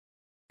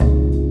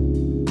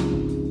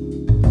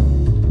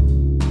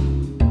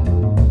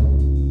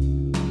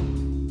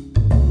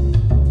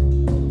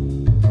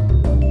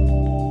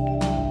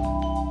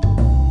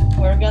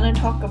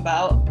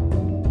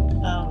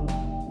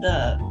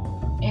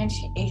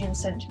Asian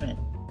sentiment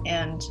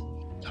and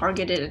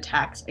targeted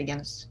attacks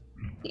against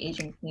the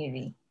Asian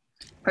community,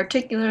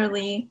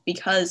 particularly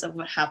because of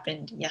what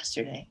happened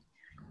yesterday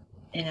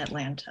in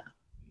Atlanta.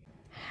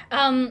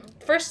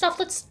 First off,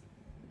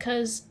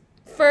 because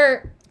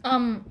for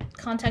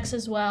context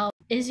as well,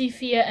 Izzy,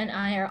 Fia, and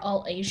I are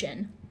all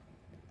Asian,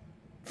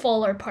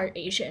 full or part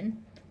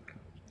Asian.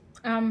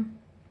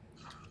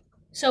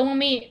 So when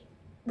we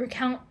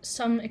recount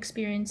some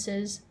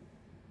experiences,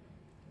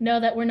 know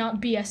that we're not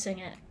BSing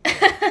it.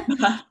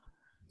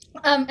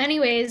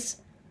 Anyways,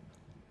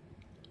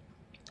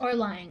 or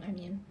lying, I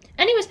mean.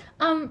 Anyways,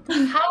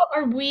 how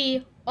are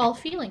we all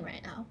feeling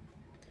right now?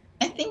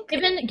 I think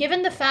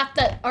Given the fact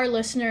that our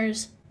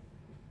listeners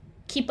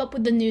keep up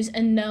with the news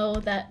and know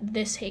that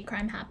this hate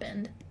crime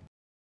happened.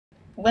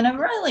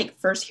 Whenever I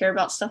first hear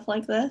about stuff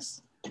like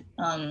this,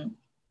 I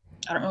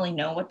don't really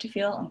know what to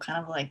feel. I'm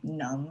kind of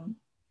numb.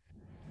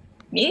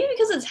 Maybe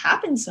because it's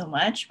happened so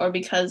much, or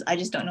because I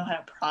just don't know how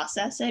to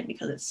process it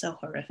because it's so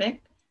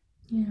horrific.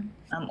 Yeah.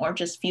 Or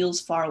just feels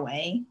far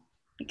away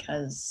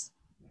because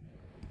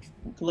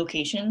the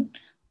location.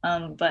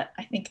 But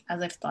I think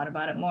as I've thought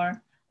about it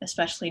more,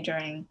 especially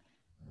during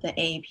the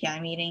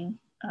AAPI meeting,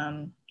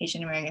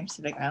 Asian American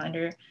Pacific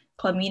Islander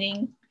Club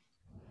meeting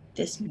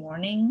this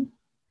morning,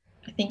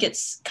 I think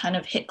it's kind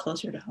of hit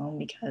closer to home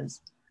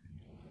because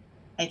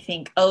I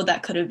think,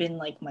 that could have been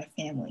my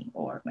family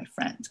or my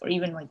friends or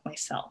even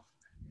myself,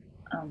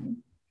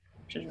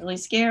 which is really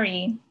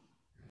scary.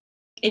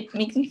 It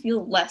makes me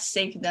feel less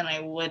safe than I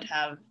would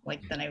have,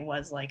 than I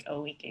was a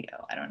week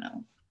ago. I don't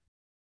know.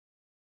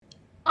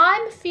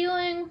 I'm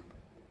feeling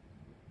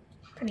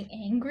pretty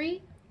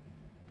angry.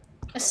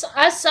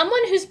 As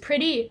someone who's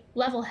pretty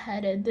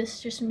level-headed, this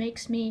just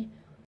makes me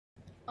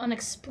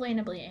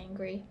unexplainably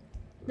angry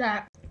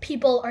that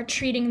people are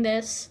treating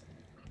this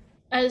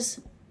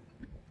as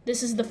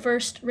this is the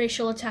first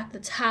racial attack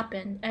that's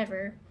happened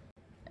ever,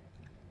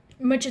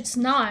 which it's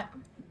not,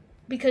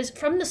 because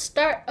from the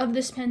start of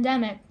this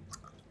pandemic,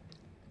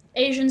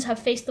 Asians have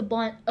faced the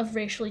brunt of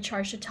racially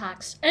charged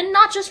attacks. And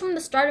not just from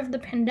the start of the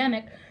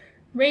pandemic,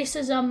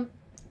 racism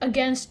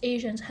against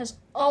Asians has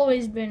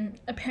always been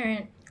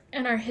apparent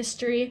in our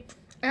history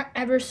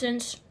ever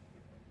since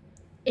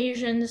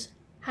Asians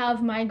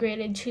have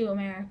migrated to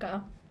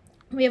America.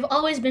 We have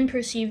always been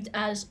perceived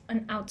as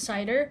an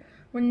outsider.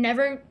 We're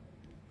never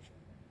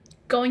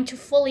going to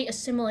fully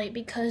assimilate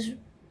because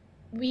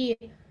we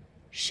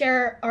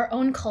share our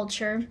own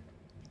culture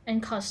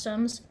and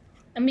customs,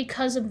 and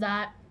because of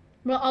that,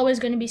 we're always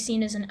going to be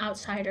seen as an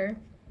outsider.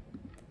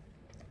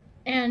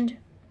 And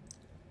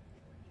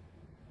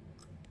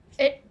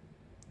it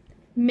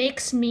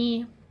makes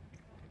me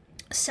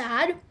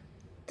sad at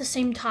the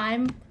same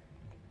time,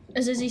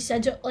 as Izzy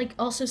said, to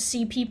also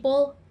see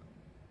people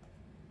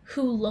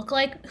who look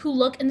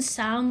and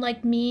sound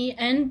like me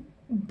and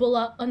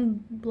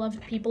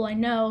unbeloved people I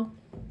know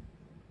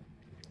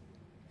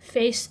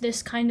face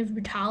this kind of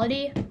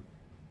brutality.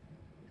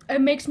 It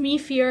makes me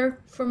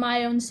fear for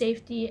my own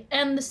safety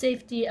and the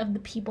safety of the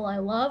people I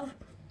love.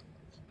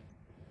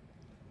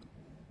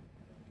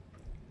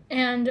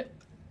 And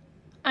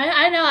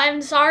I know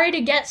I'm sorry to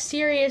get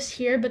serious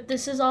here, but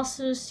this is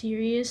also a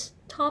serious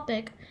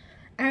topic.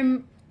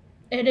 And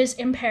it is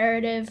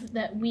imperative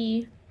that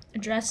we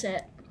address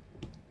it.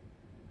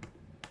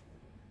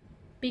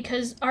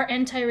 Because our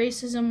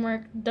anti-racism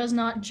work does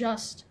not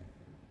just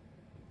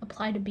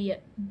apply to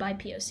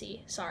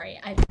BIPOC. Sorry,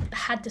 I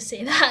had to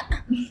say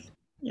that.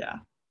 Yeah.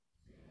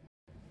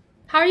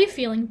 How are you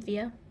feeling,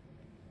 Thea?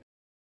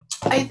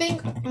 I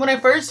think when I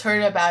first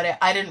heard about it,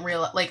 I didn't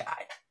realize,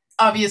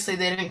 obviously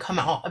they didn't come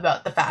out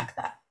about the fact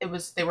that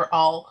they were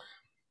all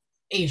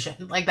Asian.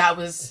 That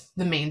was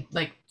the main,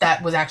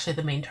 that was actually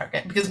the main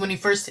target. Because when I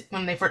first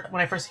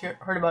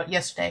heard about it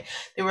yesterday,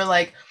 they were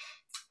like,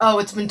 oh,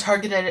 it's been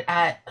targeted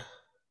at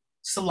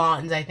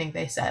salons, I think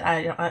they said.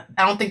 I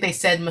don't think they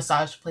said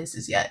massage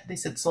places yet. They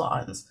said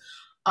salons.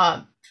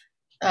 And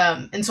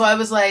so I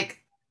was like,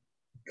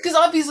 because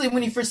obviously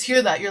when you first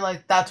hear that, you're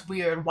like, that's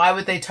weird. Why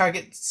would they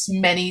target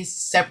many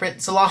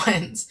separate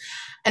salons?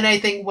 And I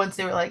think once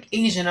they were like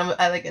Asian, and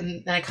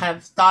I kind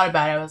of thought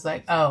about it. I was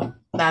like, oh,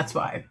 that's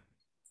why.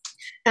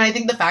 And I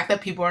think the fact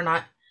that people are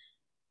not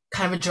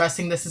kind of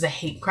addressing this as a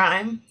hate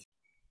crime,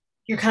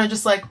 you're kind of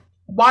just like,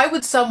 why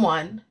would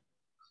someone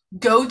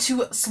go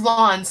to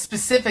salons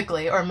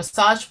specifically or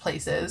massage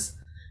places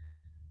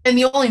and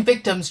the only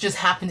victims just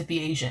happen to be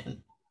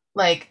Asian?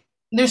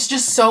 There's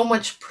just so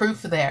much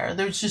proof there.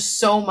 There's just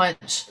so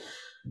much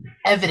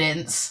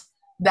evidence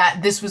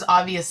that this was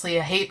obviously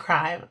a hate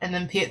crime, and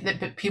then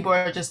people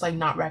are just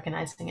not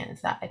recognizing it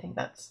as that. I think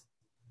that's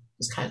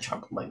just kind of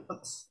troubling.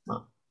 That's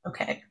not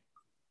okay.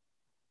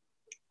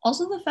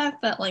 Also, the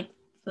fact that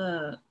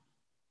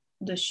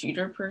the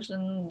shooter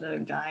person, the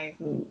guy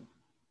who,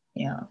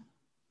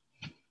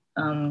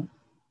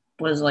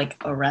 was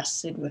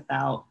arrested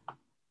without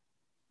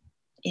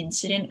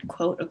incident,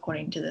 quote,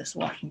 according to this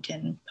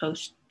Washington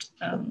Post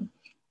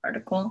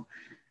article.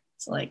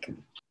 It's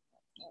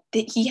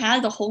he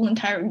had the whole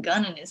entire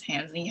gun in his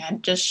hands and he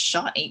had just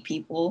shot 8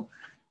 people,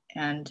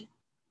 and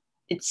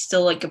it's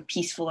still like a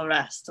peaceful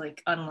arrest,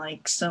 like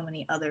unlike so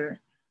many other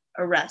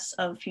arrests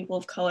of people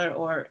of color,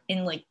 or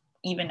in like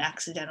even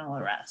accidental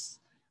arrests,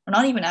 or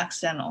not even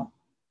accidental,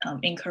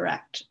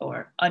 incorrect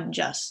or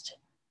unjust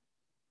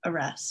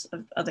arrests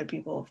of other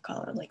people of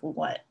color. Like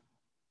what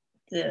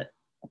the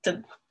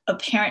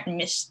apparent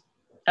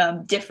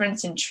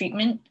difference in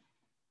treatment.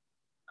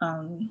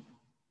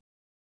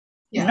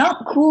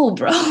 Not cool,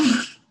 bro.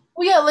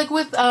 Well, yeah, like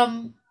with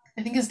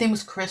I think his name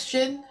was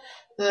Christian,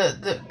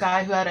 the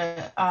guy who had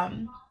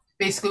a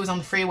basically was on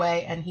the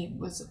freeway and he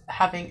was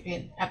having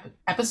an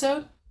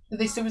episode. Did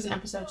they say it was an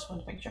episode? I just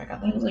want to make sure I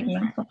got that. It was like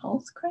mental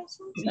health crisis.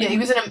 Yeah, he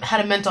had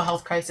a mental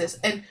health crisis,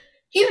 and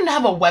he didn't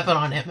have a weapon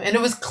on him, and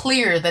it was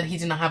clear that he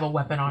did not have a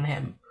weapon on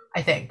him.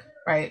 I think,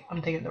 right?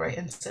 I'm thinking of the right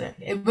incident.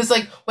 It was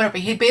like whatever.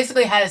 He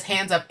basically had his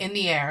hands up in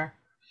the air.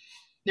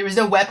 There was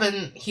no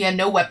weapon. He had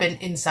no weapon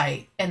in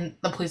sight, and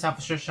the police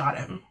officer shot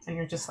him. And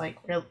you're just like,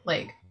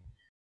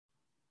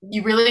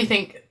 you really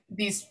think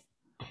these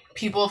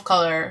people of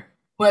color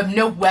who have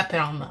no weapon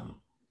on them,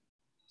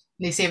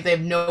 they say if they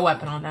have no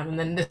weapon on them, and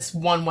then this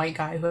one white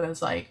guy who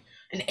has like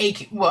an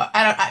AK, well,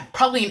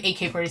 probably an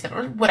AK-47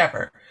 or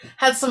whatever,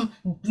 had some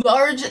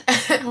large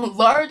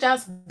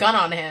ass gun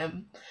on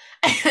him,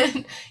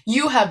 and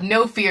you have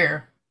no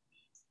fear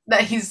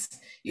that he's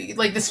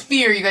like this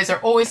fear you guys are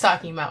always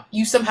talking about.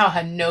 You somehow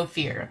had no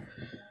fear.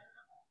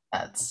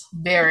 That's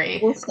very.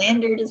 The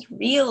standard is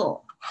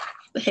real.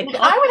 I would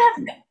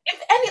have,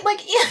 if any, like,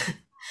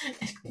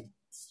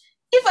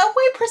 if a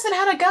white person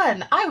had a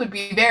gun, I would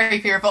be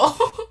very fearful.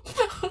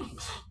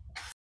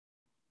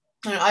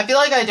 I feel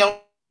like I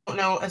don't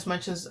know as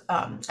much as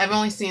I've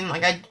only seen,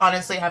 like, I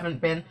honestly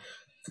haven't been.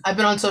 I've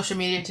been on social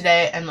media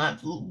today and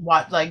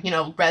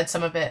read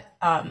some of it,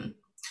 but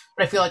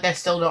I feel like I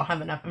still don't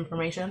have enough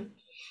information.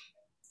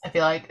 I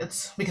feel like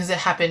it's because it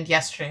happened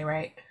yesterday,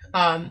 right?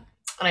 And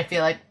I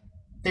feel like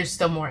there's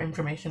still more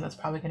information that's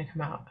probably going to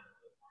come out.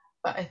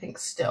 But I think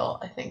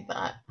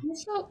that.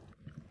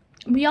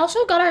 We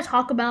also gotta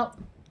talk about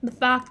the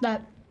fact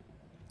that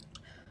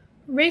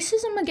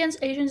racism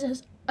against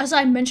Asians, as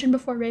I mentioned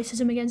before,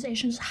 racism against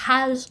Asians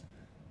has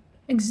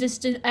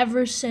existed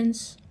ever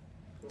since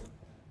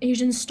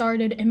Asians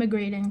started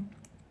immigrating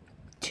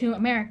to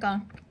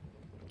America.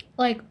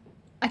 Like,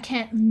 I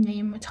can't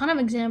name a ton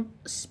of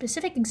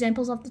specific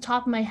examples off the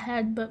top of my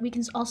head, but we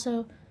can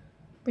also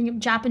bring up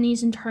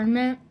Japanese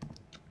internment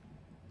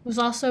was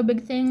also a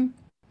big thing.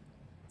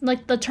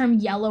 Like the term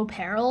yellow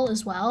peril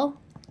as well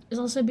is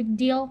also a big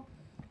deal.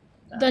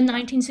 The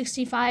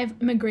 1965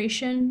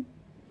 Immigration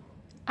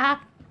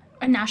Act,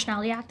 or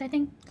Nationality Act, I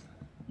think.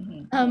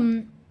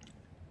 Mm-hmm.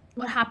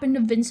 What happened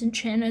to Vincent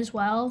Chin as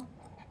well.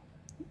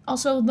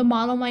 Also the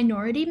model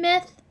minority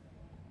myth.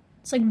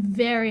 It's like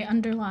very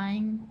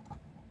underlying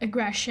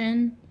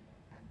aggression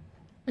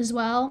as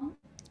well.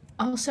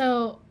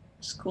 Also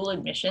school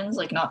admissions,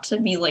 like not to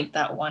be like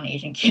that one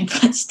Asian kid,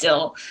 but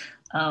still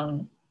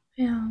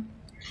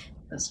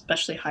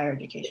especially higher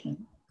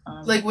education,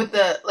 like with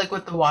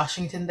the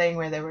Washington thing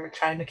where they were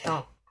trying to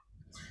count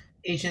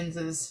Asians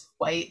as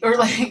white or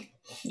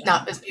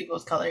not as people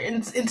of color. And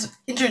it's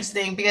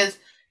interesting because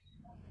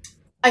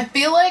I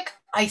feel like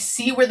I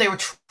see where they were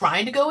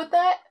trying to go with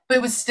that, but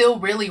it was still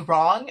really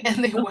wrong,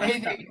 and the way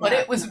they put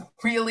it was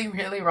really,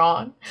 really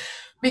wrong.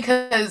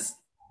 Because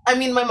I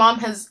mean, my mom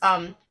has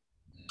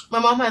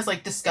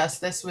like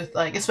discussed this with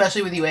like,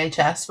 especially with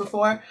UHS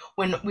before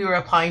when we were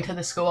applying to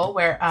the school,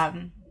 where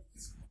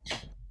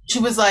she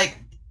was like,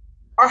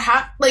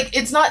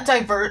 it's not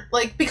divert,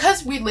 like,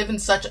 because we live in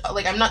such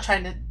like, I'm not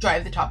trying to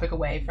drive the topic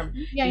away from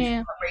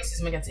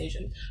racism against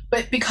Asians,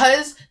 but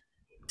because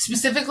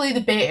specifically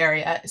the Bay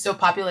Area is so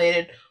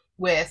populated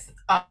with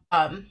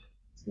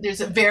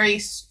there's a very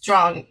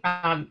strong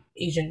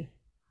Asian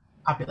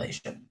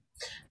population.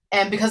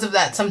 And because of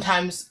that,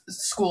 sometimes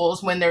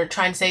schools, when they're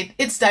trying to say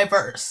it's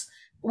diverse,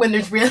 when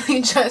there's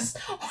really just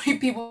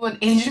white people and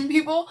Asian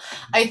people,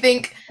 I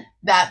think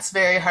that's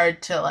very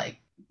hard to like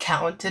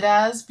count it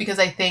as, because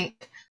I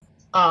think,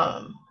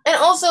 and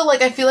also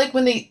like I feel like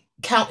when they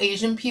count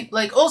Asian people,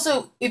 like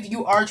also if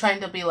you are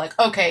trying to be like,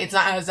 okay, it's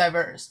not as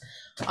diverse,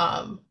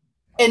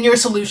 and your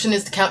solution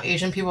is to count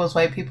Asian people as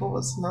white people,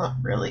 was not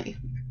really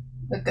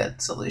a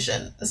good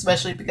solution,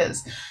 especially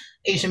because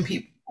Asian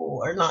people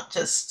are not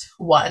just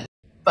one.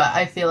 But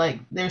I feel like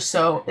it's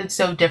so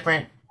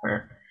different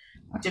for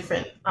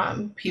different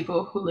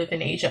people who live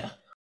in Asia.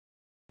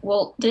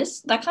 Well,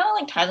 that kind of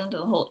like ties into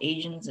the whole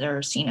Asians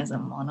are seen as a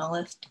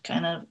monolith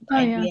kind of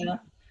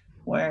idea,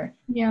 where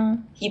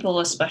people,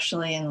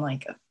 especially in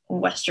like a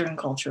Western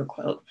culture,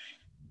 quote,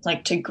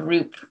 like to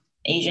group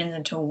Asians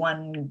into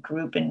one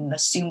group and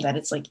assume that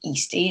it's like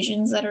East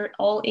Asians that are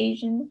all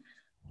Asian,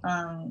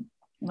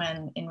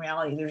 when in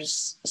reality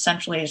there's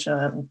Central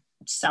Asia,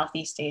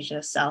 Southeast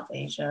Asia, South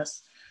Asia.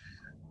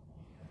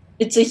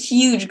 It's a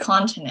huge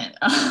continent,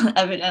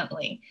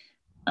 evidently.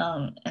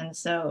 And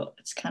so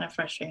it's kind of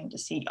frustrating to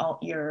see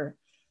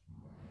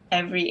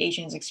every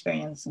Asian's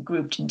experience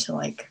grouped into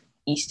like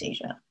East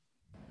Asia.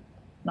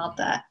 Not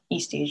that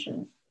East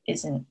Asia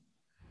isn't.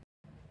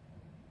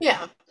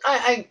 Yeah,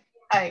 I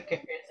I get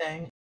what you're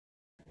saying.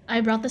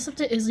 I brought this up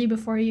to Izzy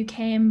before you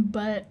came,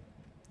 but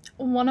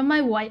one of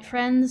my white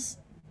friends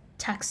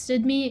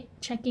texted me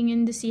checking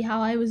in to see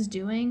how I was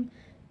doing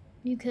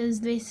because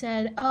they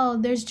said, oh,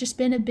 there's just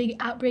been a big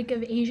outbreak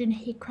of Asian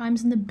hate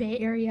crimes in the Bay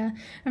Area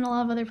and a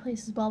lot of other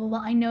places, blah, blah,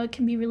 blah. I know it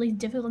can be really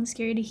difficult and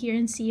scary to hear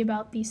and see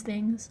about these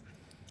things.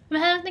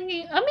 And I'm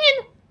thinking,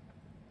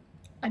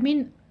 I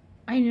mean,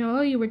 I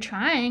know you were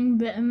trying,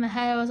 but in my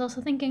head I was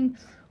also thinking,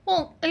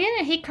 well,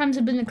 again, hate crimes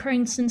have been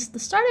occurring since the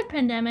start of the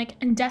pandemic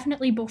and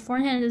definitely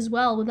beforehand as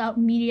well without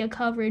media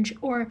coverage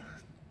or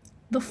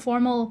the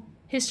formal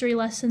history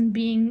lesson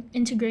being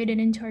integrated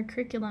into our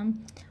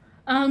curriculum.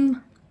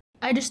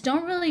 I just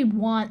don't really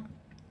want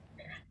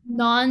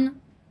non-Asian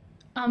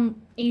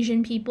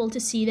people to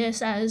see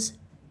this as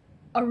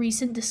a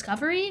recent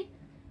discovery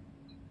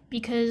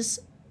because,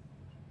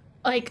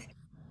 like,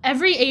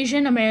 every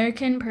Asian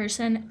American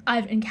person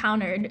I've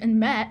encountered and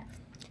met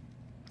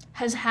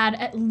has had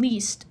at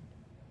least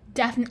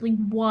definitely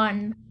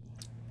one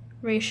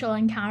racial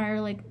encounter,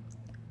 like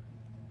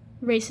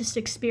racist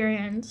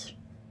experience.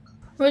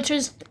 Which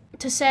is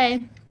to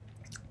say,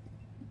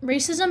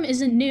 racism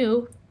isn't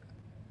new,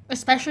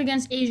 especially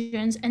against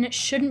Asians, and it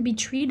shouldn't be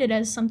treated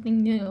as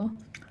something new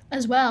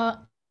as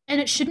well. And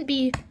it shouldn't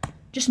be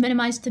just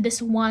minimized to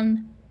this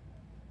one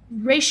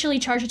racially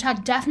charged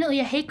attack, definitely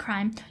a hate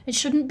crime. It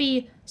shouldn't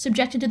be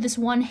subjected to this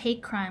one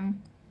hate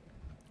crime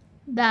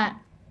that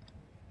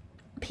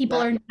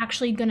people are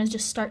actually gonna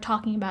just start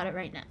talking about it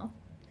right now.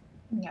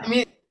 Yeah. I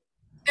mean,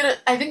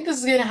 I think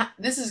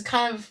this is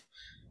kind of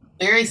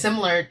very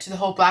similar to the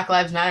whole Black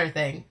Lives Matter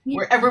thing,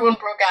 where everyone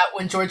broke out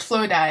when George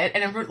Floyd died,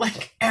 and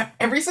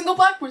every single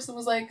Black person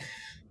was like,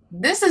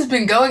 "This has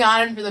been going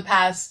on for the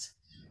past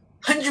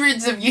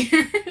hundreds of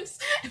years,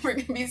 and we're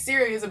gonna be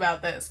serious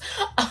about this."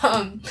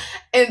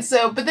 And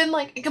so, but then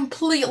like it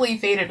completely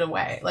faded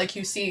away. Like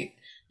you see,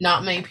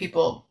 not many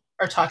people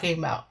are talking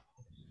about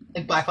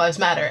like Black Lives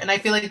Matter, and I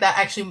feel like that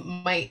actually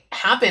might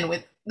happen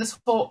with this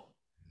whole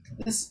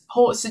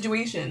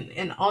situation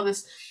and all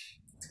this.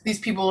 These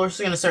people are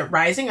going to start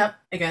rising up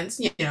against,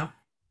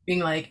 being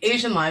like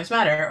Asian lives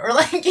matter, or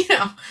like,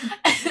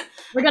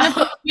 we're gonna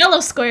put yellow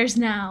squares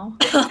now.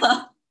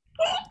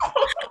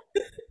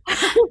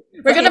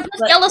 We're gonna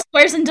put yellow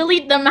squares and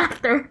delete them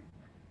after.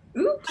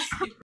 Oops.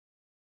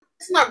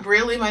 It's not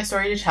really my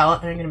story to tell,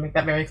 and I'm going to make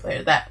that very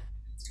clear that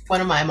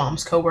one of my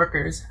mom's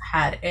coworkers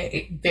had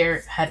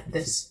experienced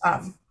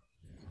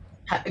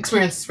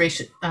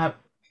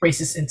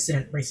racist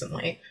incident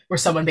recently, where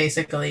someone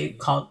basically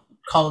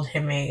called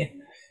him a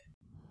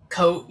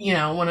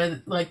one of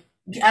the, like,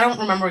 I don't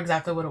remember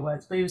exactly what it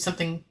was, but it was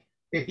something,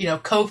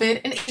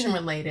 COVID and Asian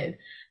related,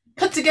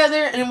 put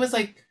together, and it was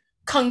like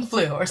Kung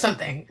Flu or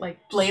something, like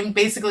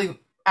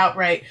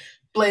outright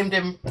blamed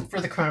him for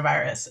the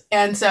coronavirus.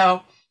 And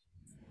so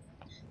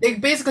they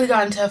basically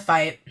got into a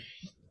fight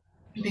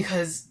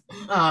because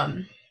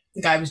the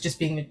guy was just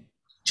being a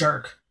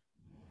jerk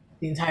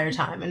the entire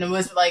time. And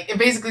it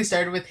basically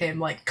started with him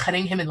like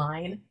cutting him in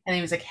line, and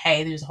he was like,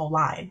 "Hey, there's a whole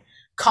line,"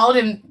 called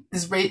him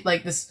this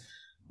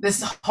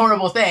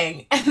horrible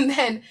thing, and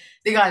then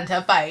they got into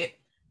a fight,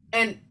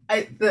 and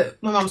my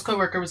mom's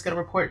coworker was going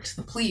to report it to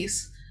the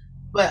police,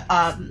 but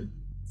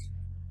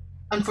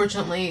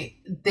unfortunately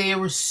there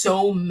were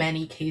so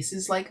many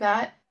cases like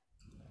that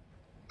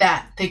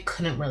they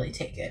couldn't really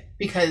take it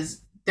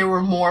because there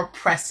were more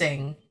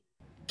pressing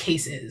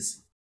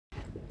cases.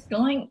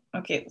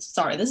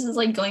 Sorry, this is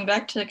like going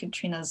back to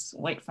Katrina's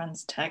white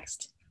friend's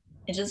text.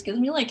 It just gives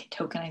me like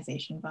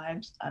tokenization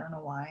vibes. I don't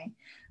know why.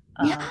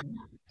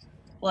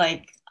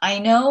 Like, I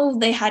know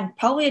they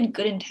probably had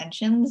good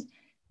intentions,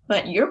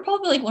 but you're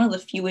probably like one of the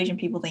few Asian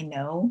people they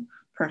know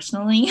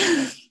personally.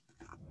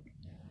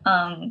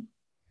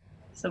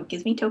 So it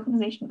gives me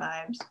tokenization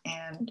vibes,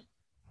 and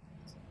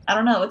I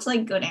don't know, it's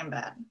like good and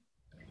bad.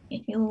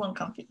 Makes me a little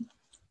uncomfy.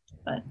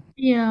 But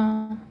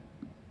yeah.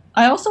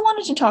 I also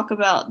wanted to talk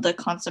about the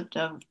concept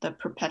of the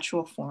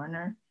perpetual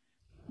foreigner.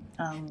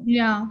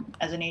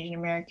 As an Asian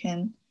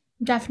American.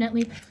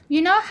 Definitely.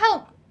 You know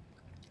how,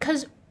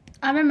 because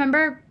I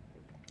remember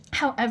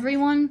how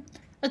everyone,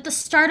 at the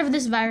start of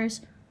this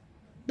virus,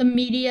 the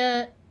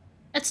media,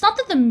 it's not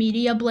that the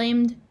media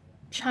blamed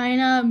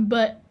China,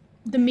 but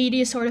the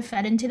media sort of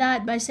fed into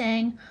that by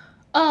saying,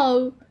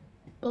 oh,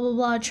 blah, blah,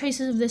 blah,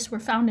 traces of this were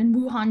found in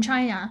Wuhan,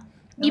 China.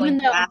 Even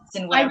though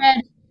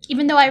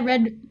I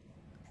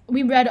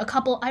read a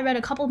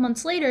couple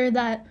months later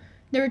that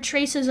there were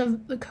traces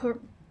of the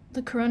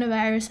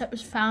coronavirus that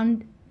was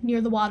found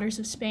near the waters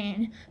of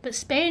Spain. But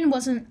Spain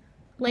wasn't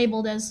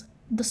labeled as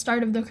the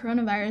start of the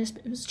coronavirus,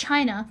 it was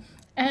China.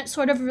 And it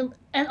sort of,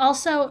 and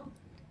also,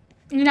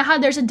 you know how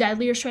there's a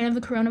deadlier strain of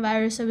the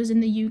coronavirus that was in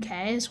the UK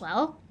as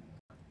well?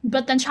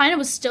 But then China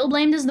was still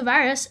blamed as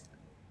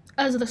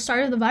the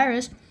start of the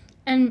virus,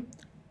 and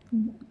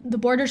the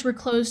borders were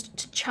closed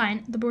to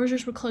China,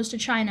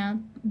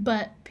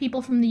 but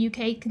people from the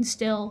UK can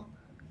still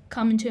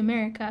come into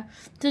America.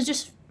 This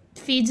just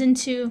feeds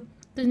into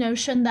the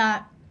notion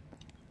that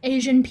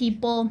Asian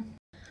people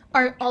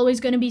are always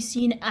going to be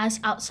seen as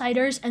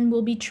outsiders and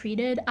will be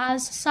treated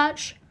as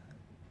such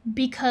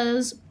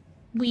because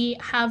we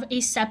have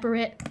a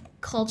separate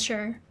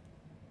culture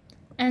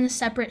and a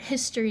separate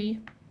history.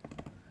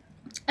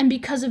 And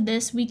because of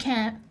this, we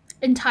can't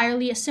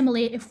entirely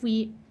assimilate if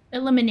we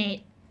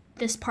eliminate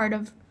this part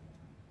of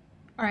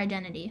our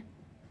identity.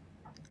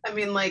 I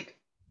mean, like,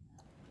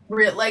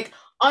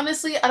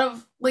 honestly, out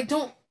of, like,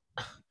 don't,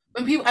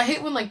 when people, I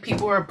hate when, like,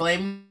 people are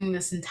blaming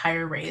this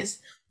entire race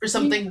for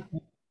something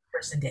one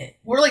person did.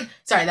 We're like,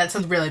 sorry, that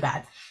sounds really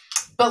bad.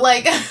 But,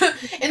 like,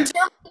 in terms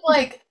of,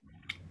 like,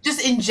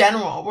 just in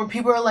general, where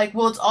people are like,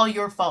 well, it's all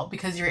your fault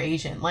because you're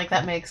Asian. Like,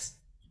 that makes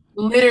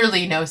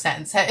literally no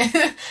sense.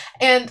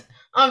 And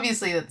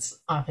obviously that's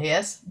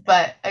obvious,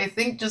 but I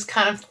think just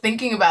kind of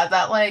thinking about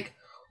that, like,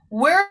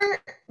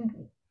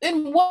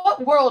 in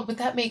what world would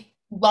that make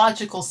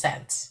logical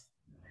sense?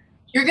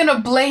 You're gonna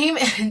blame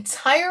an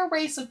entire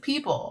race of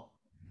people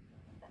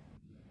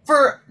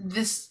for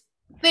this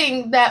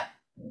thing that,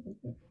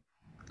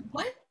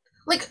 what?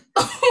 Like,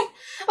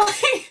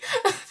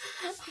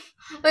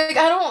 like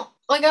I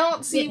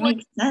don't see It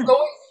makes sense.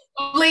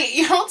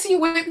 you don't see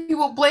white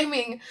people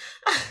blaming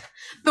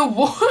the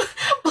war,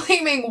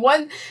 blaming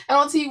one. I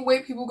don't see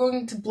white people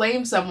going to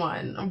blame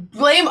someone,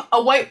 blame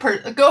a white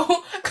person, go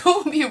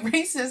be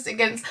racist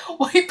against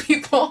white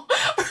people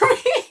for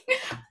being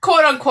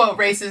quote unquote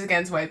racist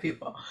against white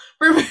people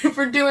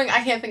for doing.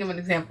 I can't think of an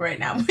example right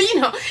now, but you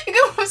get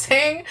what I'm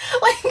saying.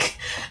 Like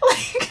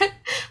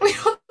we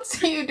don't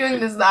see you doing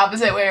this the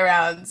opposite way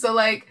around. So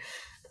like,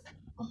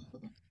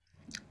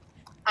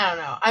 I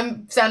don't know.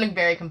 I'm sounding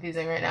very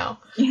confusing right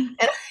now. Yeah.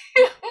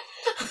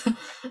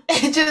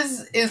 And it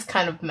just is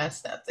kind of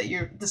messed up that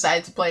you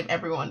decide to blame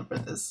everyone for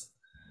this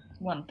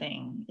one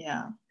thing.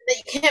 Yeah. That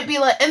you can't be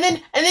like, and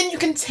then you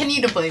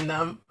continue to blame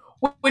them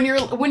when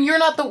you're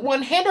not the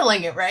one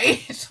handling it,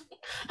 right?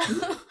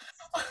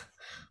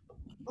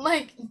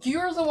 Like,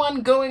 you're the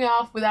one going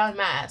off without a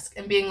mask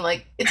and being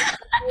like, it's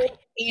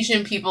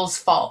Asian people's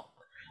fault.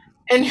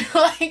 And you're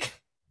like,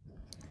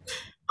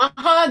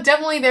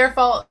 definitely their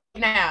fault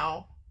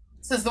now.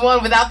 This is the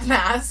one without the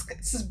mask.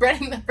 This is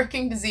spreading the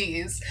freaking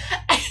disease.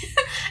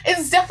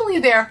 It's definitely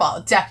their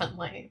fault.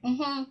 Definitely.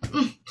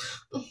 Mm-hmm.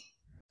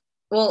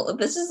 Well,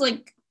 this is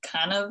like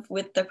kind of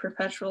with the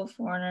perpetual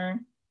foreigner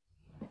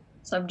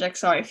subject.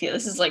 Sorry, I feel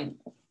this is like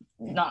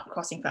not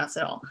crossing paths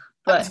at all.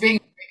 But it's being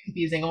very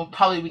confusing. We'll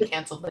probably be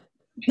canceled.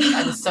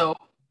 That is so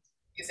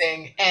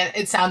confusing, and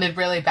it sounded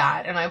really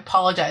bad, and I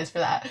apologize for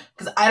that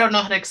because I don't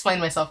know how to explain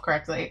myself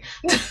correctly.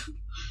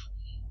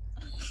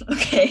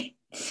 Okay,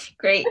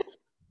 great.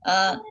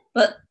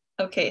 But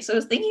okay, so I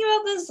was thinking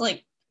about this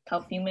like a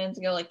couple few minutes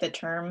ago, like the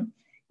term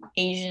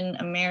Asian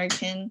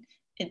American.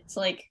 It's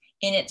like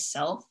in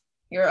itself,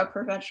 you're a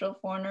perpetual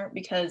foreigner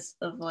because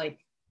of like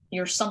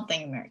you're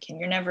something American.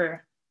 You're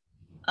never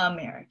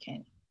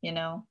American,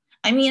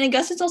 I mean, I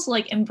guess it's also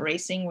like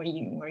embracing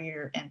where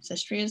your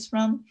ancestry is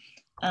from.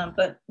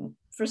 But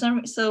for some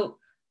reason, so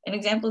an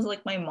example is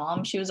like my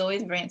mom. She was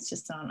always very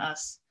insistent on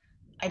us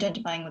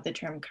identifying with the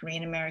term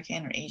Korean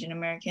American or Asian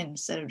American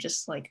instead of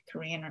just like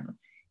Korean or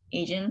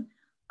Asian.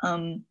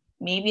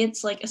 Maybe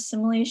it's like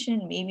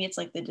assimilation. Maybe it's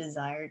like the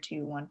desire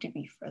to want to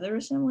be further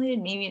assimilated.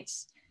 Maybe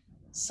it's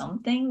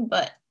something,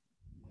 but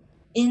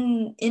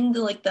in the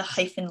like the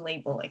hyphen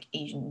label, like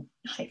Asian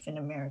hyphen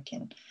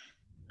American,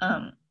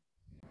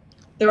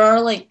 there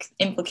are like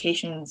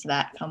implications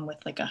that come with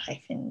like a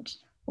hyphened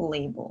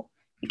label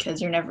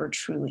because you're never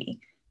truly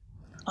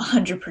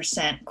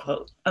 100%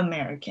 quote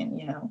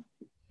American,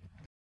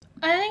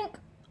 I think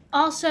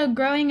also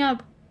growing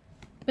up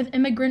with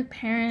immigrant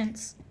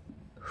parents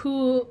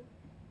who,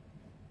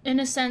 in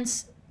a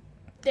sense,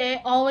 they've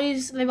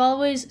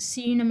always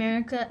seen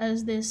America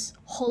as this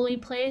holy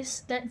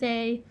place that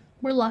they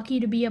were lucky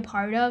to be a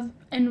part of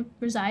and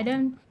reside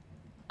in.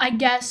 I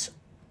guess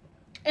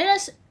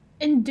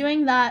in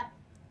doing that,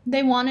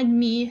 they wanted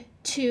me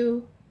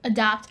to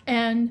adapt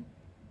and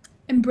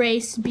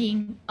embrace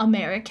being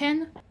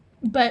American.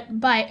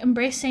 But by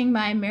embracing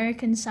my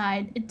American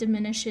side, it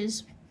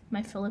diminishes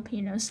my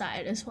Filipino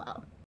side as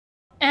well.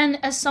 And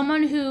as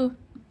someone who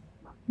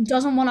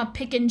doesn't want to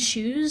pick and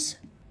choose,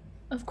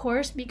 of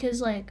course,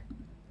 because like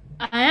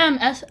I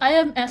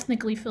am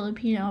ethnically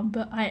Filipino,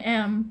 but I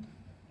am,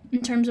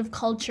 in terms of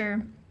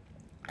culture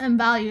and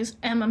values,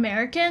 am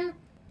American.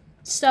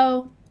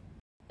 So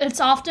it's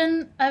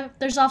often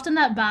there's often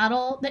that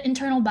battle, the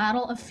internal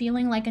battle of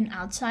feeling like an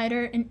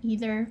outsider in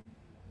either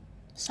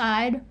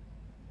side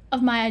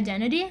of my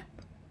identity.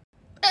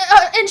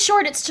 In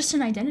short, it's just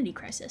an identity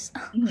crisis.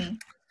 Mm-hmm.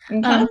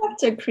 You kind of have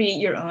to create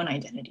your own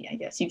identity, I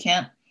guess. You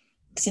can't,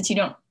 since you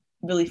don't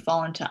really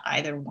fall into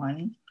either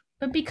one.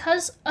 But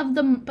because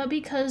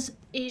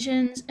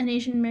Asians and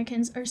Asian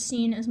Americans are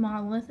seen as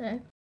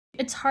monolithic,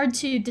 it's hard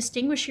to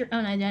distinguish your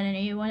own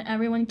identity when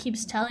everyone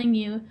keeps telling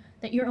you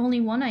that you're only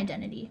one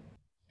identity.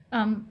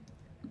 I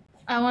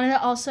wanted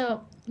to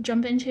also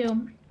jump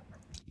into,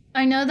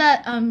 I know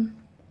that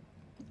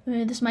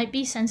this might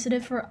be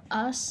sensitive for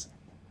us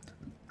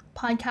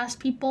podcast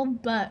people,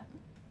 but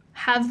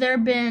have there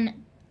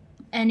been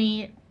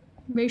any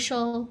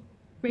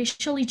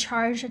racially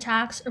charged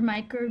attacks or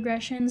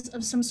microaggressions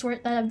of some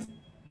sort that have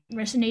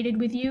resonated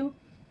with you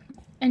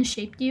and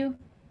shaped you?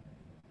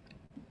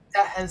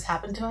 That has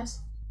happened to us.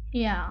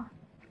 Yeah.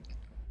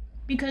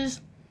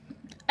 Because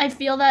I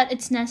feel that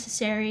it's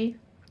necessary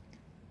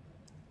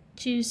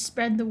to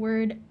spread the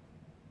word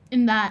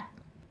in that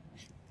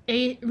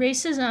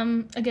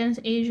racism against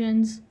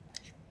Asians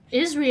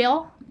is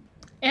real,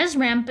 is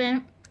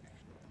rampant,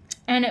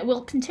 and it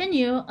will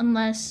continue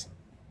unless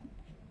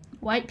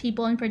white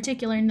people in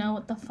particular know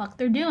what the fuck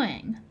they're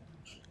doing.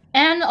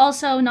 And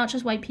also, not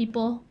just white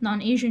people,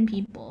 non-Asian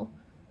people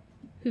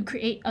who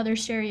create other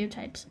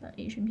stereotypes about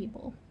Asian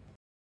people.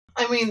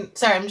 I mean,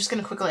 sorry, I'm just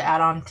going to quickly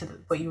add on to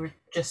what you were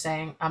just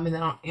saying, and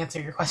then I'll answer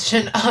your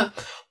question.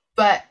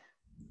 But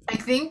I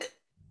think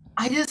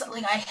I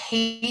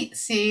hate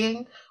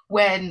seeing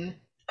when,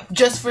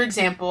 just for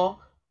example,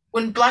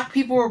 when Black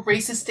people were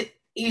racist to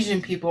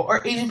Asian people,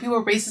 or Asian people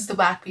were racist to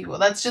Black people.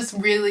 That's just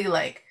really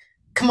like,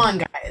 come on,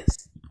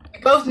 guys.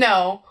 You both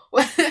know,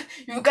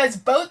 you guys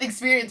both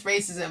experience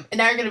racism, and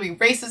now you're going to be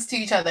racist to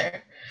each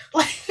other.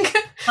 Like,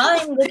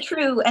 I'm the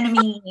true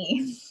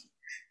enemy.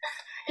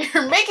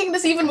 You're making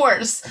this even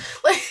worse.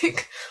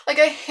 Like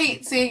I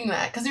hate seeing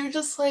that, because you're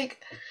just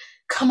like,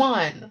 come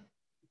on.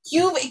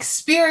 You've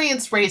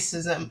experienced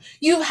racism.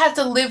 You've had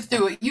to live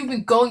through it. You've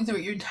been going through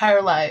it your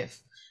entire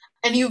life.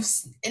 And you're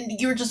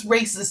just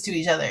racist to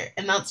each other.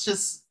 And that's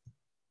just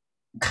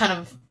kind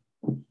of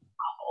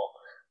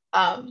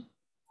awful.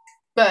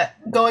 But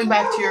going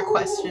back to your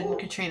question,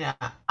 Katrina,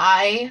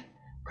 I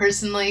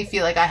personally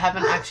feel like I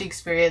haven't actually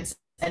experienced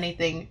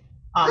anything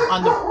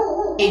on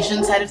the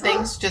Asian side of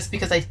things, just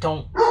because I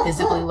don't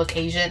visibly look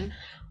Asian.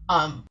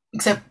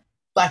 Except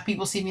Black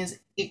people see me as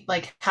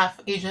like half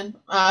Asian.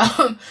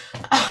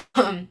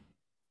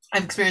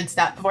 I've experienced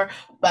that before,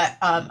 but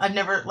I've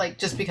never, like,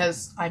 just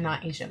because I'm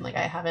not Asian, like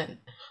I haven't,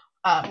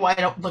 I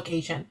don't look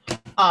Asian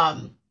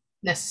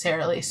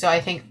necessarily. So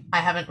I think I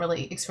haven't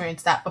really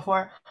experienced that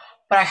before,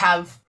 but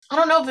I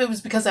don't know if it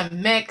was because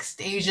I'm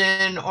mixed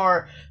Asian,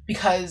 or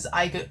because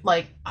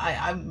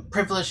I'm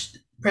privileged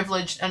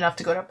enough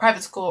to go to a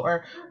private school,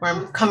 or where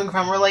I'm coming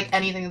from, or like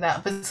anything like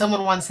that. But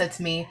someone once said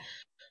to me,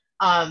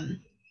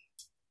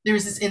 there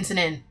was this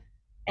incident,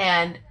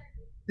 and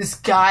this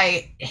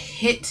guy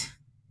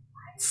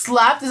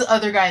slapped this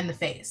other guy in the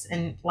face,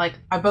 and like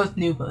I both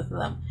knew both of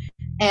them,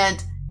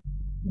 and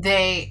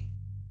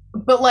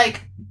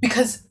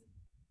because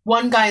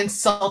one guy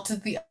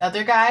insulted the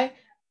other guy,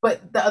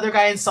 but the other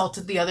guy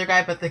insulted the other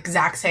guy, but the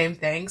exact same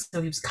thing,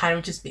 so he was kind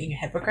of just being a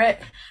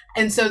hypocrite.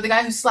 And so the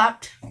guy who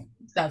slapped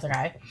the other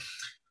guy,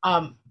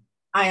 I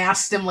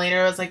asked him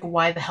later, I was like,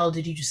 why the hell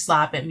did you just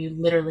slap him? You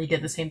literally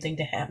did the same thing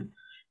to him.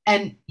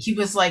 And he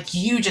was like,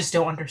 you just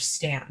don't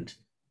understand.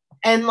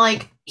 And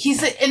like he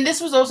said, and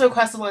this was also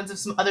across the lines of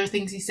some other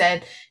things he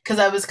said, because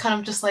I was kind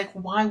of just like,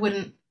 why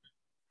wouldn't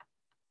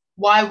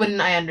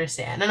I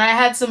understand? And I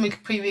had some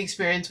previous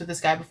experience with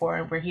this guy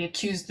before, where he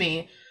accused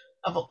me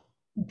of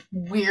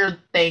weird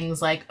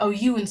things, like, oh,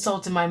 you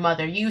insulted my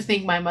mother, you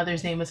think my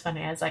mother's name is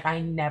funny. I was like, I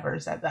never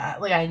said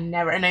that. Like, I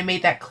never. And I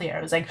made that clear.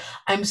 I was like,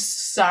 I'm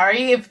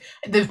sorry if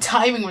the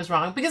timing was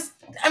wrong, because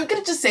I'm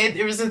gonna just say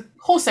there was a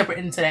whole separate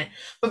incident,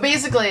 but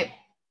basically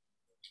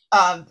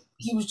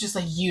he was just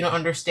like, you don't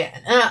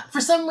understand. And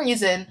for some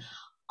reason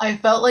I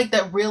felt like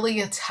that really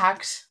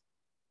attacked,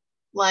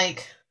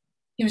 like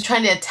he was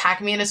trying to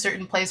attack me in a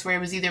certain place, where it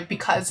was either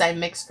because I'm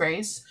mixed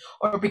race,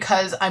 or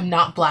because I'm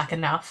not Black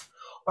enough,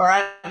 or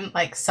I'm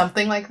like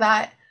something like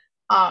that.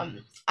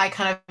 I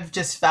kind of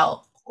just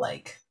felt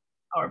like,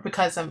 or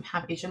because I'm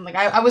half Asian, like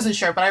I wasn't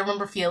sure, but I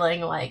remember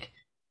feeling like,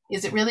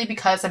 is it really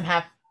because I'm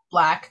half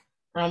Black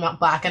and I'm not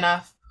Black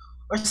enough,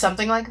 or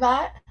something like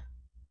that?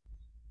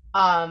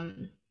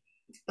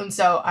 And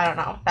so I don't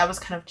know, that was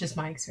kind of just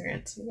my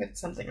experience with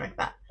something like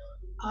that.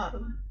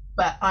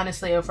 But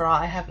honestly,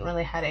 overall, I haven't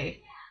really had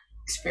a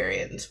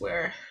experience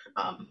where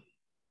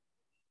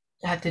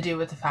it had to do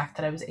with the fact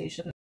that I was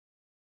Asian.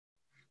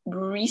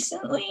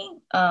 Recently,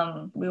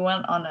 we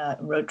went on a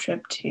road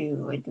trip to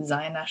like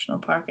Zion National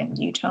Park in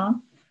Utah,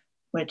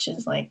 which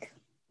is like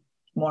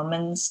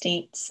Mormon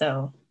state,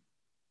 so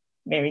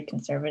very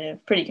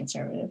conservative, pretty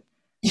conservative.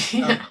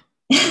 Yeah.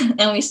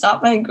 And we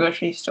stopped by a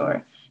grocery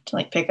store to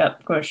like pick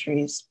up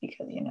groceries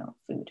because,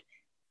 food.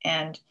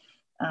 And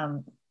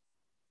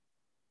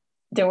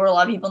there were a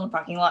lot of people in the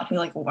parking lot who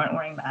like weren't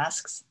wearing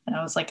masks, and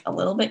I was like a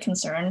little bit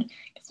concerned,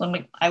 because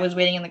when I was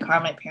waiting in the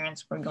car, my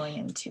parents were going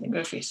into the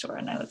grocery store,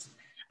 and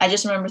I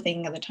just remember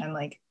thinking at the time,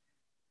 like,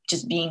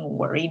 just being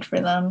worried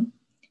for them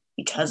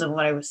because of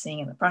what I was seeing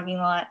in the parking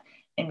lot,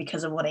 and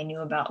because of what I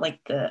knew about like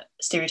the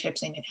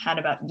stereotypes I had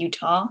about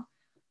Utah.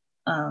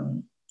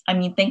 I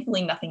mean,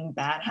 thankfully nothing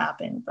bad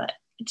happened, but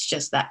it's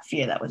just that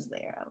fear that was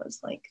there. I was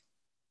like,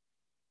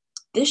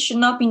 this should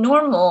not be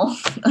normal,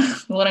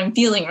 what I'm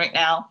feeling right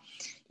now,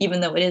 even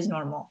though it is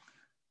normal.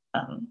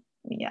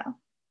 Yeah.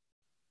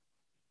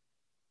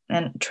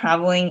 And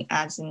traveling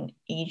as an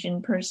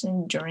Asian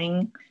person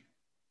during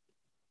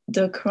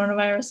the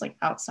coronavirus, like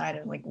outside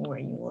of like where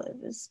you live,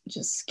 is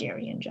just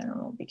scary in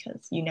general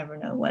because you never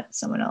know what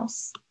someone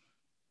else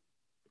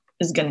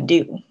is gonna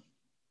do.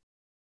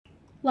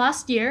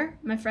 Last year,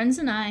 my friends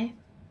and I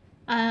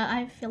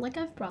feel like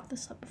I've brought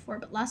this up before,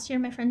 but last year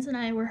my friends and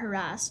I were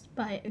harassed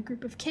by a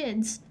group of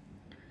kids,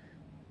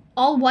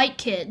 all white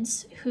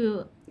kids,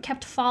 who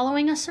kept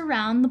following us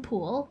around the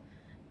pool,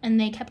 and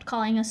they kept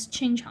calling us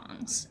ching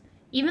chongs.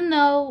 Even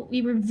though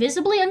we were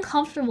visibly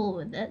uncomfortable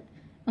with it,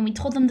 and we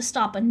told them to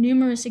stop on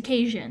numerous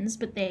occasions,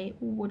 but they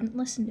wouldn't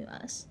listen to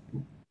us.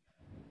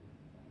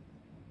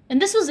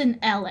 And this was in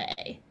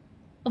LA,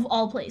 of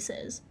all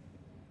places.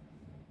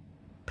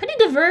 Pretty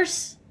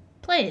diverse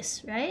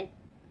place, right?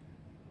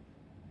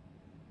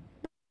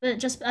 But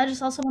I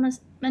just also want to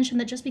mention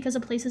that just because a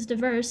place is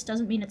diverse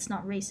doesn't mean it's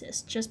not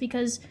racist. Just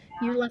because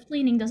you're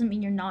left-leaning doesn't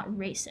mean you're not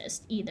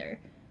racist either.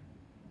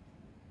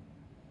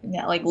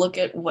 Yeah, like look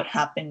at what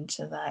happened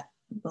to that,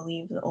 I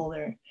believe, the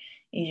older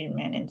Asian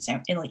man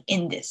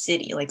in this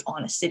city, like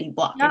on a city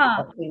block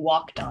Yeah. we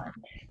walked on.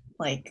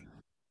 Like,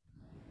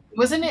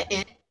 Wasn't it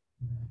in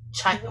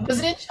China? Was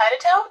it in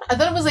Chinatown? I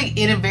thought it was like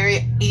in a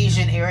very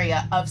Asian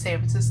area of San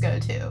Francisco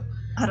too.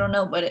 I don't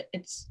know, but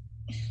it's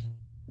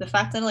the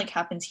fact that it like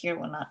happens here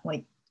when not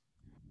like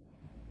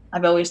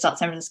I've always thought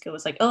San Francisco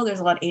was like, oh, there's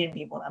a lot of Asian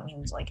people. That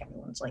means like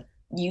everyone's like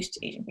used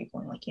to Asian people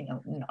and like, you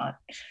know,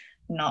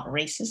 not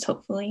racist,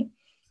 hopefully.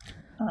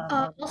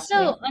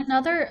 Also,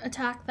 another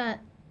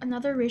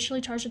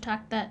racially charged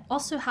attack that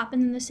also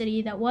happened in the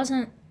city that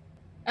wasn't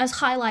as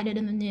highlighted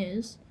in the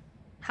news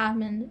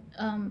happened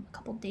a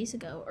couple days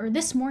ago, or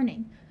this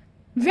morning.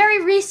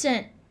 Very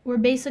recent, where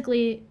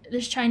basically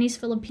this Chinese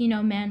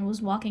Filipino man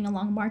was walking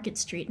along Market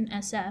Street in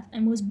SF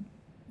and was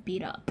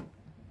beat up.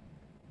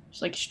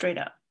 Just like straight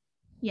up.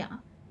 Yeah.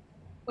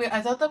 Wait,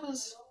 I thought that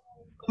was.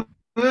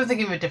 We were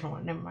thinking of a different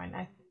one. Never mind.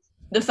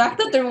 The fact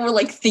that they were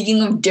like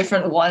thinking of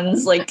different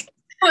ones, like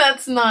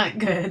that's not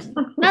good.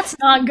 That's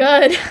not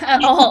good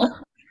at all.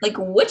 Like,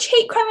 which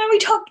hate crime are we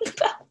talking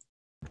about?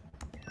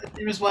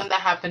 There was one that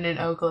happened in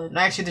Oakland.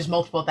 Actually, there's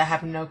multiple that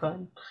happened in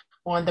Oakland.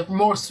 One, the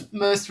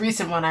most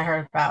recent one I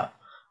heard about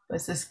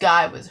was this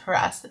guy was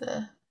harassed at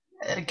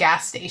a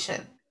gas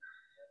station,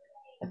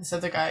 and this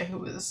other guy who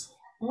was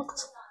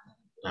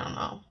I don't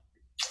know.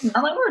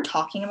 Now that we're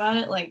talking about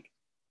it, like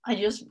I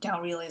just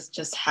now realize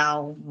just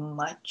how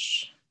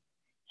much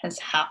has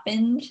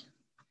happened.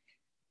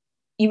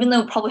 Even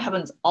though it probably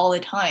happens all the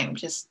time,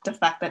 just the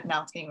fact that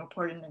now it's getting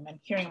reported and I'm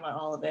hearing about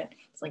all of it,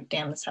 it's like,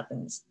 damn, this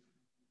happens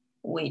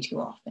way too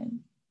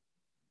often.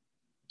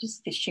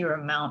 Just the sheer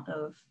amount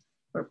of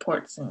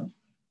reports and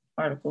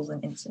articles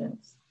and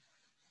incidents.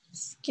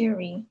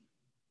 Scary.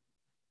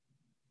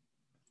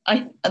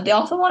 I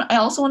also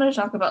wanted to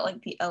talk about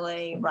like the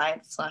LA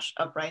riots /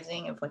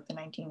 uprising of like the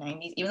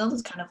 1990s, even though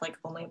this kind of like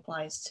only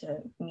applies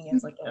to me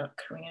as like a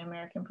Korean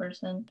American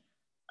person.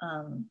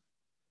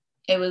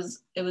 It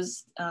was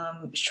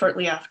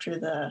shortly after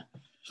the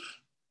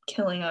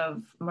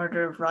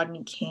murder of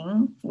Rodney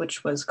King,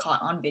 which was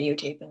caught on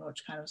videotape and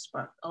which kind of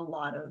sparked a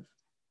lot of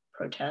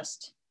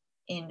protest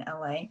in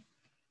LA,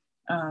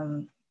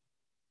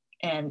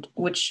 and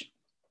which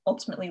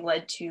ultimately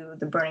led to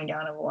the burning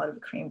down of a lot of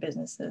Korean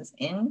businesses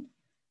in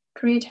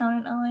Koreatown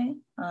in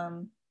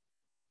LA.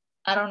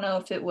 I don't know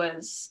if it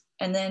was,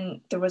 and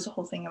then there was a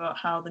whole thing about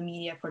how the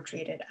media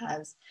portrayed it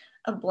as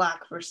a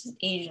Black versus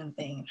Asian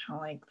thing and how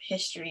like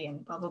history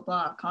and blah, blah,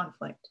 blah,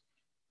 conflict,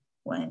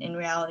 when in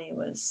reality it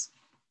was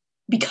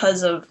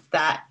because of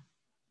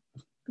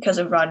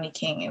Rodney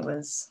King, it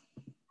was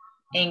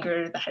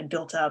anger that had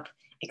built up,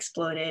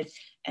 exploded,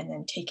 and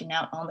then taken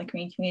out on the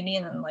Korean community,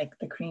 and then like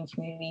the Korean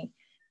community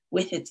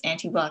with its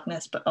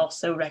anti-Blackness, but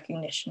also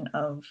recognition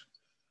of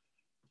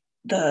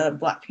the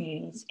Black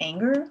community's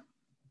anger,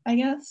 I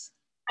guess.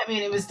 I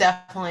mean, it was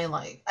definitely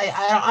like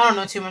I don't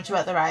know too much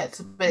about the riots,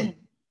 but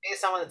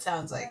based on what it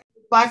sounds like,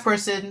 Black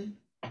person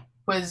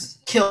was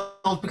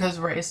killed because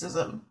of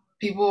racism.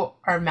 People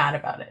are mad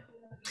about it,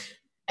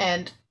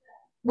 and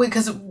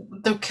because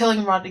the killing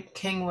of Rodney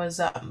King was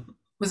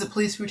it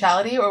police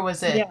brutality or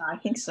was it? Yeah, I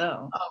think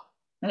so. Oh.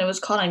 And it was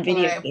caught on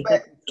video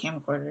with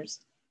camcorders.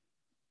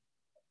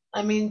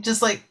 I mean,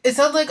 just like it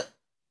sounds like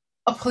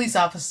a police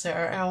officer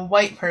and a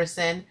white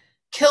person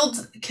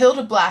killed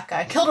a Black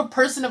guy, killed a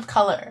person of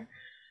color,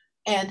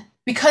 and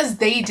because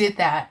they did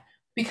that,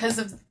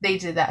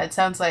 it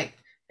sounds like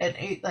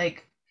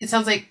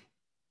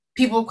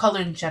people of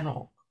color in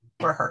general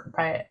were hurt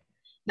by it.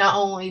 Not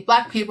only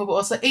Black people, but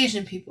also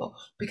Asian people,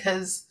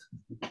 because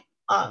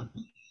I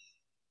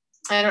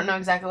don't know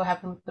exactly what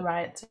happened with the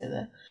riots or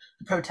the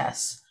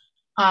protests,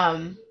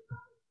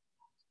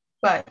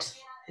 but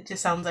it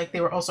just sounds like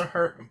they were also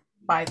hurt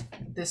by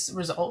this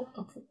result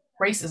of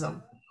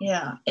racism.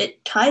 Yeah,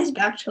 it ties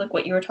back to like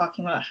what you were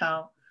talking about,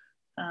 how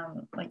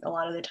like a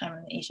lot of the time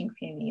in the Asian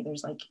community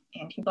there's like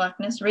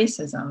anti-Blackness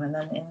racism, and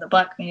then in the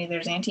Black community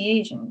there's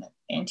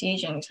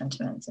anti-Asian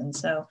sentiments, and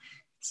so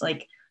it's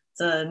like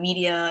the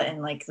media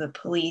and like the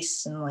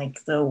police and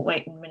like the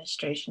white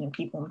administration and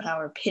people in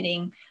power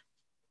pitting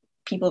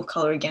people of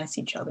color against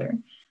each other,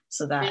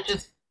 so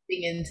that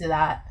feeding into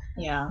that.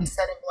 Yeah.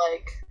 Instead of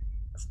like,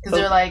 because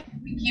they're like,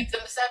 we keep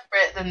them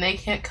separate, then they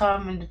can't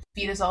come and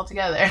feed us all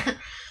together.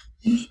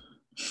 It's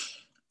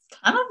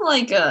kind of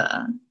like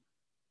I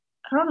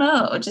don't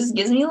know. It just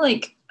gives me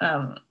like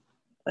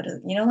what is,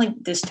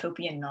 like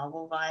dystopian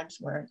novel vibes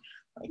where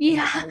like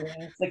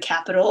the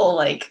capital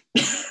like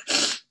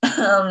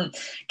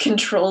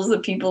controls the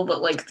people,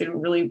 but like through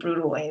really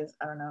brutal ways.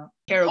 I don't know.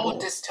 Terrible. Whole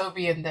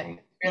dystopian thing,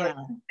 really,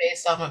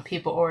 based on what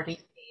people already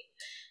see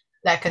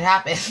that could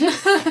happen.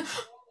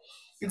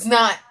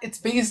 It's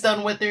based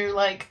on what they're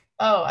like,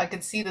 oh, I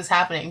could see this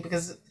happening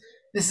because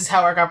this is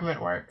how our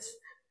government works.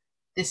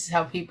 This is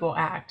how people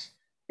act.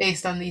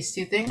 Based on these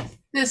two things,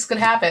 this could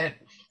happen.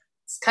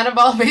 It's kind of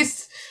all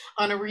based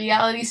on a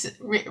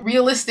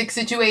realistic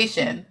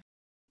situation.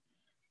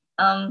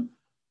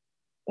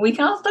 We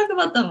can also talk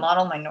about the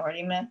model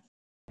minority myth.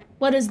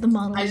 What is the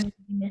model minority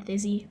myth,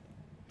 Izzy?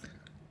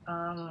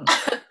 Why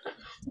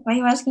are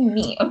you asking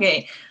me?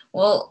 Okay,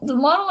 well, the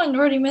model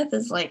minority myth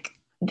is like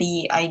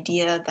the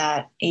idea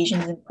that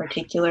Asians in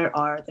particular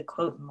are the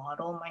quote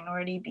model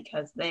minority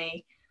because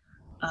they,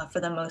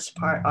 for the most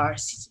part, are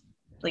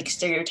like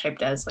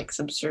stereotyped as like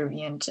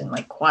subservient and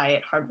like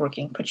quiet,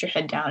 hardworking, put your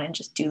head down and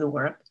just do the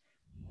work,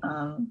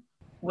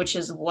 which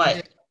is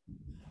what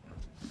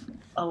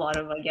a lot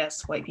of, I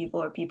guess, white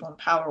people or people in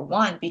power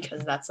want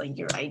because that's like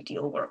your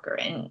ideal worker.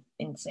 And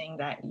in saying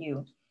that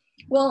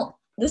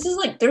this is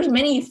like, there's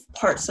many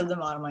parts of the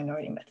model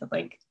minority myth,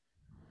 like,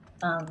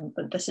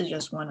 but this is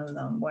just one of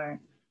them where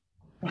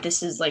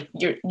this is like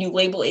you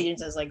label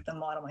Asians as like the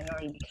model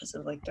minority because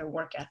of like their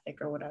work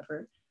ethic or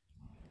whatever,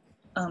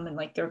 and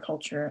like their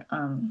culture,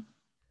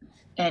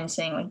 and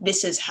saying like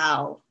this is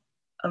how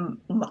a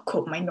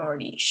quote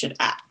minority should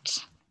act,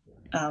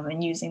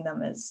 and using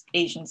them as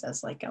Asians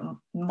as like a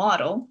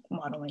model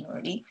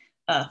minority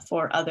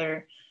for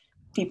other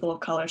people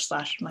of color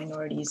 /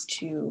 minorities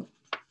to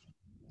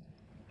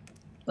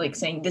like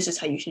saying this is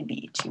how you should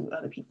be to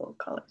other people of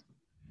color,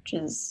 which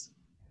is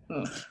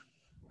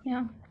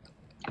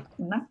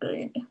not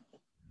good.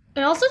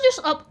 It also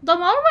just the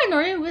model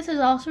minority myth is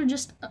also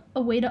just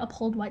a way to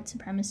uphold white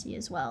supremacy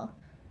as well.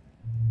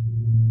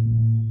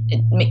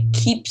 It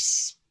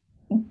keeps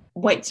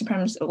white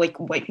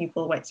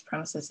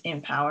supremacists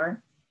in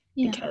power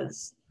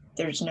because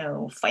there's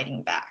no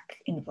fighting back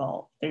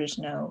involved. There's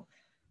no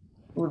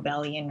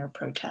rebellion or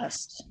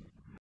protest.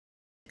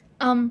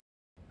 So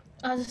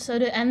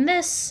to end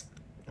this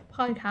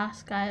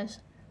podcast,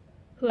 guys,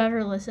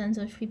 whoever listens,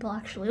 if people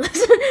actually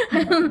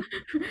listen,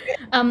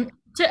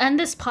 to end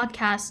this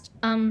podcast,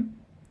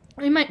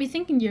 you might be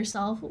thinking to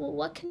yourself, well,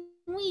 what can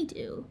we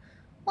do?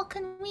 What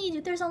can we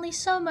do? There's only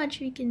so much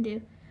we can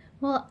do.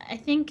 Well, I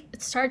think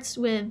it starts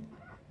with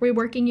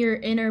reworking your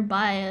inner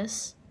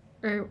bias,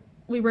 or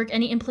rework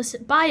any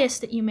implicit bias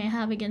that you may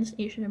have against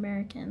Asian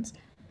Americans.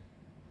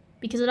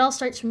 Because it all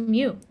starts from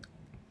you.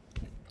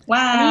 Wow.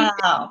 I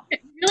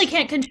mean, you really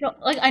can't control,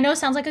 like, I know it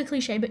sounds like a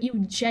cliche, but you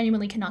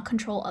genuinely cannot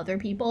control other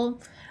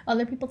people.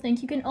 Other people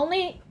think you can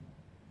only...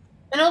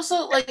 And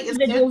also, like,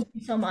 individuals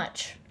do so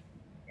much.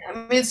 I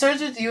mean, it starts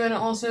with you, and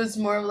also it's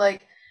more of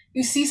like,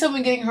 you see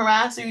someone getting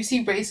harassed, or you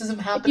see racism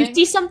happening. If you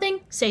see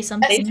something, say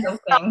something.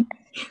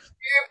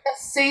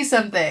 Say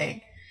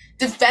something.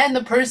 Defend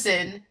the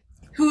person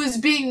who is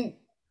being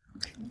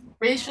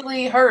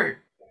racially hurt.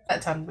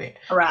 That sounds weird.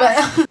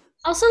 Harassed.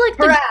 Also, like,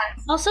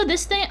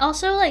 this thing,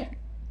 also, like,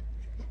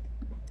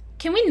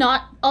 can we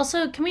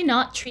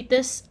not treat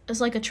this as,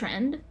 like, a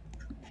trend?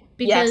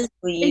 Because yes,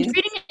 please.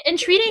 in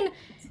treating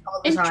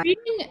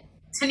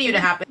continue to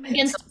happen.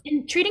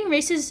 In treating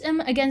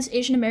racism against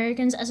Asian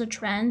Americans as a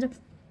trend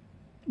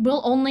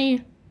will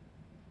only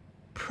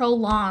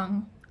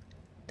prolong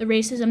the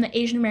racism that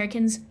Asian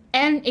Americans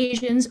and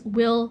Asians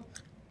will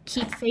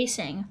keep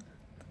facing.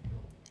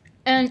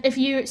 And if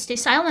you stay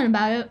silent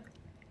about it,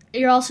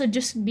 you're also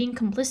just being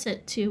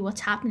complicit to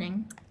what's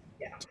happening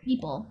to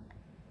people,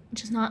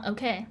 which is not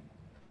okay.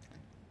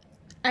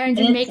 And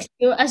it makes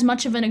you as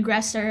much of an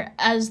aggressor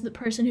as the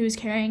person who's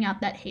carrying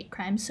out that hate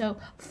crime. So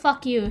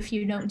fuck you if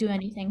you don't do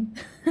anything.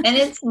 And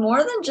it's more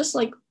than just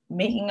like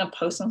making a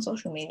post on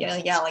social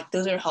media. Yeah, like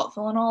those are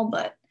helpful and all,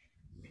 but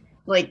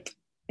like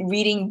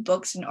reading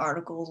books and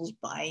articles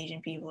by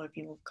Asian people or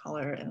people of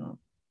color and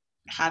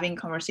having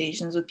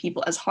conversations with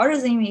people, as hard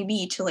as they may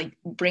be to like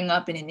bring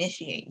up and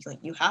initiate, like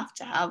you have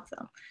to have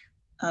them.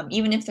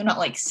 Even if they're not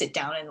like sit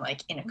down and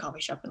like in a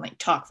coffee shop and like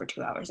talk for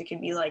 2 hours. It can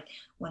be like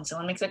when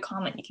someone makes a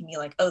comment, you can be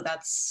like, oh,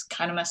 that's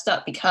kind of messed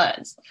up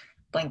because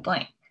blank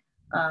blank.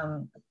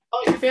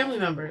 Your family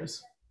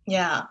members.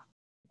 Yeah.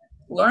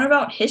 Learn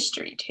about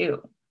history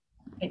too.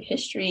 Like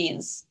history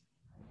is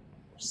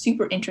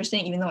super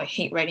interesting, even though I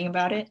hate writing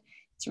about it.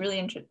 It's really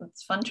interesting.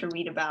 It's fun to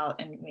read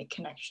about and make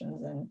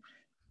connections and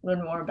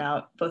learn more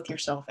about both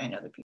yourself and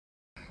other people.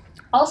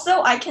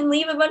 Also, I can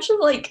leave a bunch of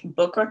like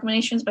book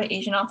recommendations by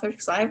Asian authors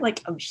because I have like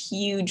a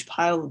huge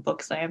pile of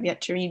books I have yet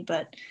to read,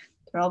 but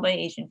they're all by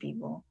Asian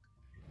people.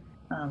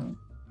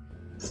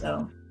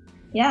 So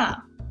yeah,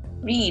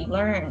 read,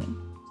 learn,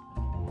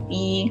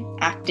 be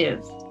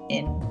active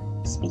in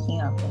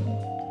speaking up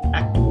and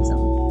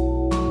activism.